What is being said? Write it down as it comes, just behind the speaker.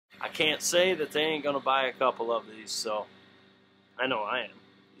can't say that they ain't gonna buy a couple of these, so I know I am.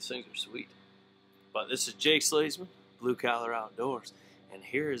 These things are sweet. But this is Jake Sleesman, Blue Collar Outdoors, and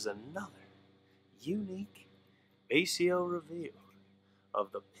here is another unique ACO review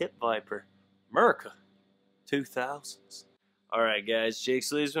of the Pit Viper Merika 2000s. Alright guys, Jake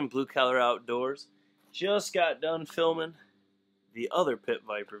Sleesman, Blue Collar Outdoors. Just got done filming the other Pit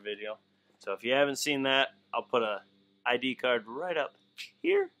Viper video. So if you haven't seen that, I'll put a ID card right up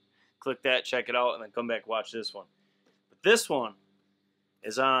here. Click that, check it out, and then come back and watch this one. But this one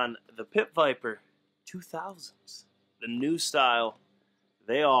is on the Pit Viper 2000s, the new style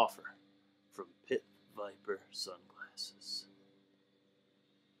they offer from Pit Viper sunglasses.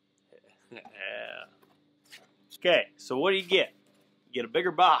 Yeah. Okay, so what do you get? You get a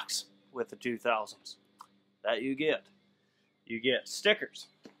bigger box with the 2000s. That you get. You get stickers,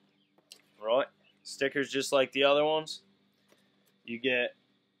 right? Stickers just like the other ones. You get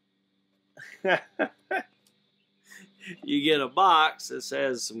you get a box that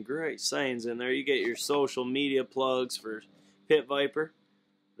says some great sayings in there. You get your social media plugs for Pit Viper.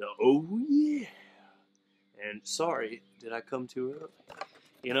 The oh yeah. And sorry, did I come too early?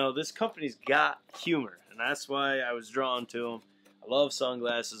 You know, this company's got humor, and that's why I was drawn to them. I love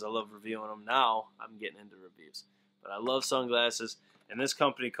sunglasses. I love reviewing them. Now I'm getting into reviews. But I love sunglasses, and this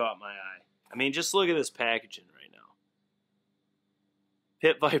company caught my eye. I mean, just look at this packaging right now.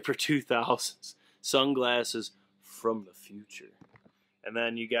 Pit Viper 2000s. Sunglasses from the future. And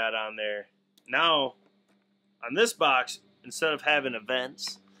then you got on there, now, on this box, instead of having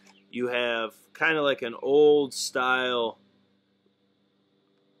events, you have kind of like an old style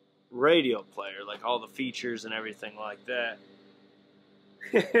radio player, like all the features and everything like that.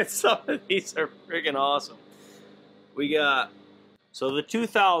 Some of these are freaking awesome. We got, so the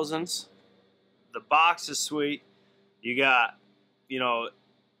 2000s, the box is sweet. You got, you know,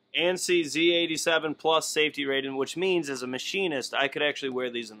 ANSI Z87 plus safety rating, which means as a machinist, I could actually wear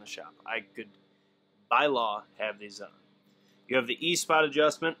these in the shop. I could, by law, have these on. You have the E-spot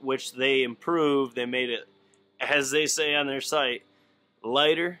adjustment, which they improved. They made it, as they say on their site,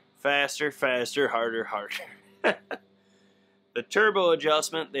 lighter, faster, faster, harder, harder. The turbo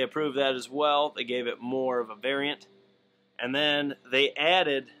adjustment, they approved that as well. They gave it more of a variant. And then they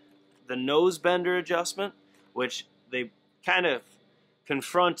added the nose bender adjustment, which they kind of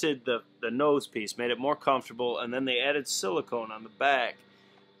confronted the nose piece, made it more comfortable, and then they added silicone on the back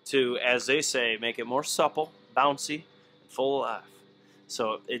to, as they say, make it more supple, bouncy, full of life.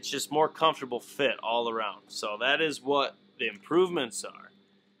 So it's just more comfortable fit all around. So that is what the improvements are.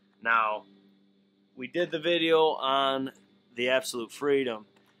 Now, we did the video on the Absolute Freedom.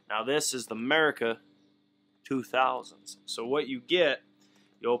 Now this is the Merika 2000s. So what you get,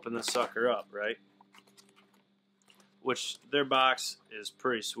 you open the sucker up, right? Which their box is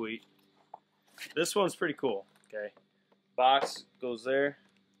pretty sweet. This one's pretty cool, okay? Box goes there.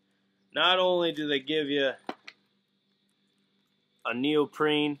 Not only do they give you a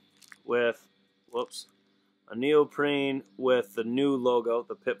neoprene with, a neoprene with the new logo,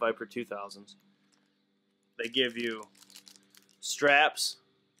 the Pit Viper 2000s. They give you straps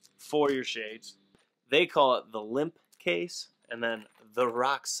for your shades. They call it the limp case and then the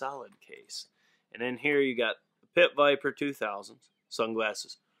rock solid case. And in here you got the Pit Viper 2000s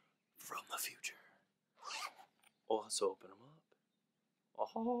sunglasses from the future. Oh, let's open them up.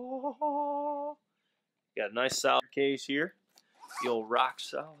 Oh, got a nice solid case here. The old rock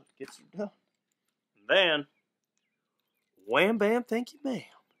solid gets you done. And then, wham bam, thank you ma'am.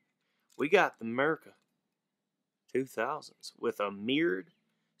 We got the Merika 2000s with a mirrored,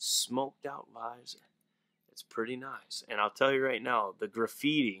 smoked out visor. It's pretty nice. And I'll tell you right now, the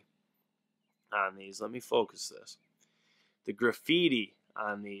graffiti on these, let me focus this. The graffiti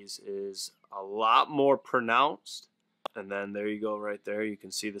on these is a lot more pronounced. And then there you go right there. You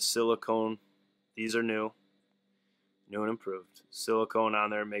can see the silicone. These are new. New and improved. Silicone on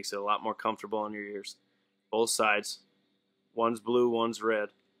there makes it a lot more comfortable on your ears. Both sides. One's blue, one's red.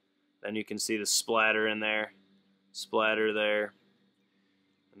 Then you can see the splatter in there. Splatter there.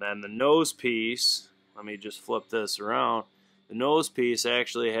 And then the nose piece, let me just flip this around. The nose piece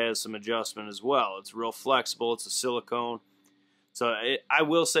actually has some adjustment as well. It's real flexible. It's a silicone. So I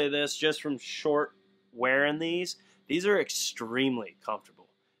will say this, just from short wearing these are extremely comfortable.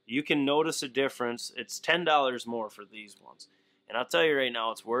 You can notice a difference. It's $10 more for these ones. And I'll tell you right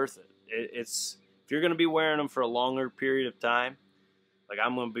now, it's worth it. It's if you're going to be wearing them for a longer period of time, like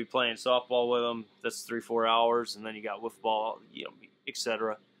I'm going to be playing softball with them, that's 3-4 hours, and then you got wiffle ball, you know,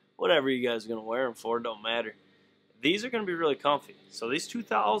 etc. Whatever you guys are going to wear them for, don't matter. These are going to be really comfy. So these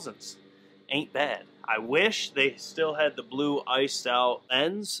 2000s ain't bad. I wish they still had the blue iced out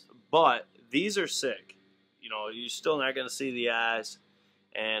lens, But these are sick. You know, you're still not going to see the eyes,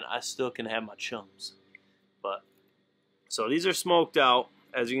 and I still can have my chums. But so these are smoked out,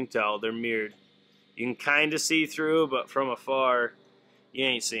 as you can tell. They're mirrored. You can kind of see through, but from afar, you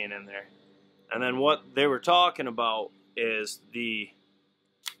ain't seeing in there. And then what they were talking about is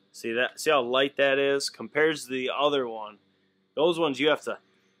see how light that is compares to the other one. Those ones you have to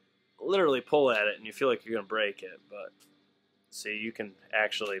literally pull at it, and you feel like you're gonna break it. But see, you can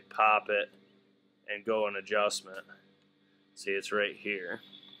actually pop it and go in adjustment. See, it's right here.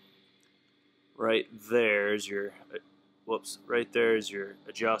 Right there is your, whoops, right there is your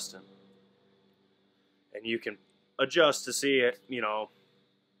adjusting. And you can adjust to see it, you know,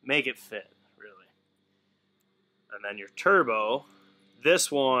 make it fit, really. And then your turbo, this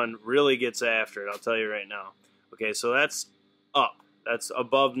one really gets after it, I'll tell you right now. Okay, so that's up. That's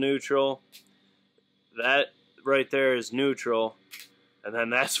above neutral. That right there is neutral. And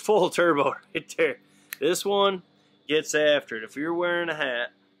then that's full turbo right there. This one gets after it. If you're wearing a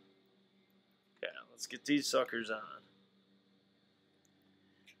hat, okay, let's get these suckers on.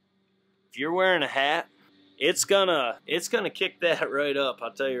 If you're wearing a hat, it's gonna kick that right up.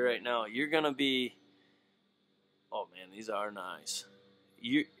 I'll tell you right now. You're gonna be, oh man, these are nice.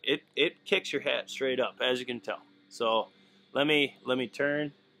 It kicks your hat straight up, as you can tell. So let me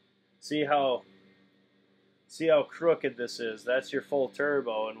turn. See how crooked this is. That's your full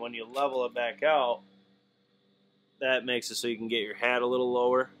turbo, and when you level it back out, that makes it so you can get your hat a little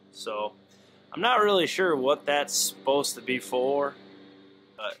lower. So I'm not really sure what that's supposed to be for,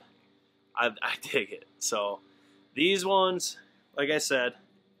 but I dig it. So these ones, like I said,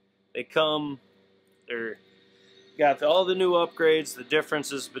 they're got all the new upgrades, the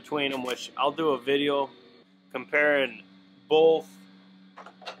differences between them, which I'll do a video comparing both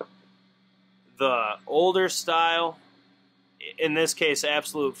the older style, in this case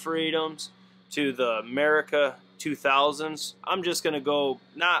Absolute Freedoms, to the Merika 2000's. I'm just going to go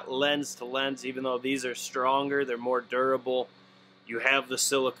not lens to lens, even though these are stronger, they're more durable. You have the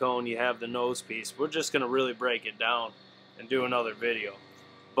silicone, you have the nose piece. We're just going to really break it down and do another video.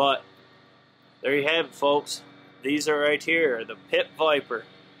 But there you have it, folks. These are right here, the Pit Viper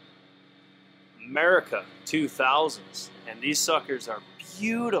Merika 2000's. And these suckers are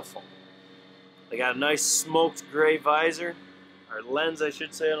beautiful. They got a nice smoked gray visor, or lens I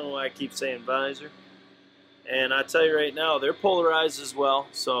should say. I don't know why I keep saying visor. And I tell you right now, they're polarized as well,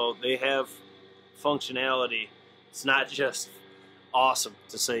 so they have functionality. It's not just awesome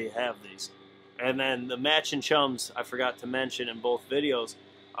to say you have these. And then the matching chums, I forgot to mention in both videos,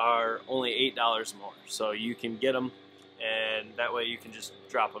 are only $8 more. So you can get them, and that way you can just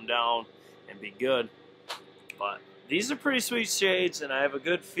drop them down and be good. But these are pretty sweet shades, and I have a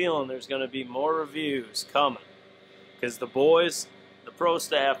good feeling there's going to be more reviews coming. Because the boys, the pro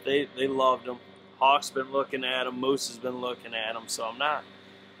staff, they loved them. Hawk's been looking at them, Moose has been looking at them, so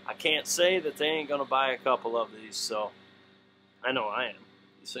I can't say that they ain't going to buy a couple of these, so I know I am.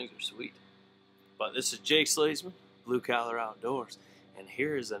 These things are sweet. But this is Jake Sleesman, Blue Collar Outdoors, and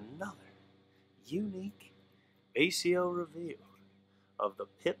here is another unique ACO review of the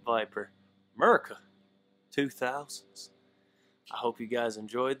Pit Viper Merika 2000's. I hope you guys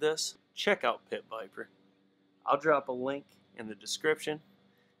enjoyed this. Check out Pit Viper. I'll drop a link in the description.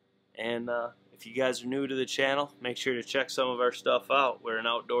 And if you guys are new to the channel, make sure to check some of our stuff out. We're an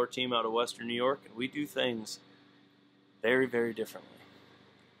outdoor team out of Western New York, and we do things very, very differently.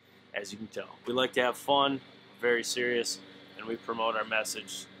 As you can tell, we like to have fun, very serious, and we promote our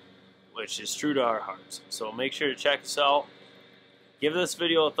message, which is true to our hearts. So make sure to check us out. Give this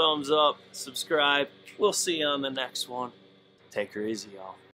video a thumbs up, subscribe. We'll see you on the next one. Take her easy, y'all.